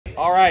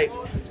All right,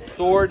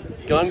 sword,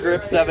 gun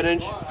grip,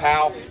 7-inch,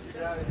 POW.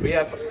 We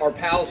have our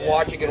pals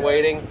watching and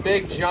waiting.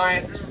 Big,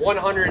 giant,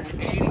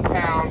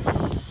 180-pound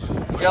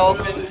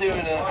yellowfin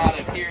tuna out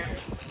of here.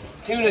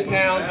 Tuna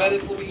Town,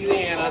 Venice,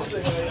 Louisiana.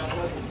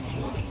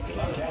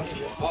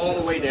 All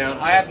the way down.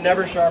 I have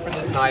never sharpened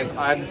this knife.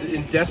 I'm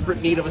in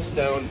desperate need of a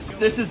stone.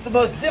 This is the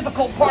most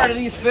difficult part of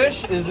these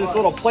fish, is this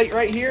little plate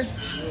right here.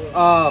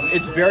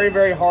 It's very,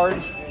 very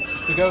hard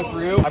to go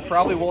through. I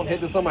probably won't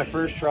hit this on my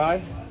first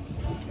try,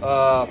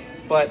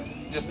 but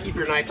just keep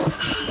your knives.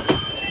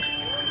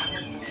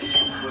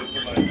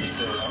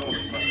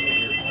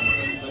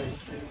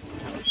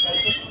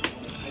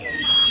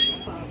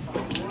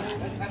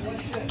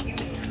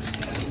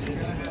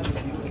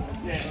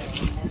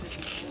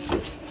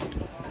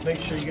 Make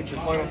sure you get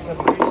your final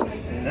separation.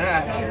 And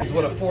that is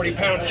what a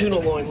 40-pound tuna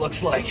loin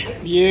looks like.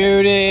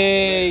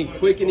 Beauty!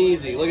 Quick and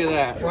easy. Look at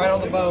that. Right on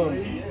the bone.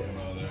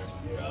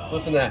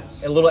 Listen to that.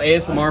 A little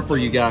ASMR for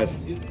you guys.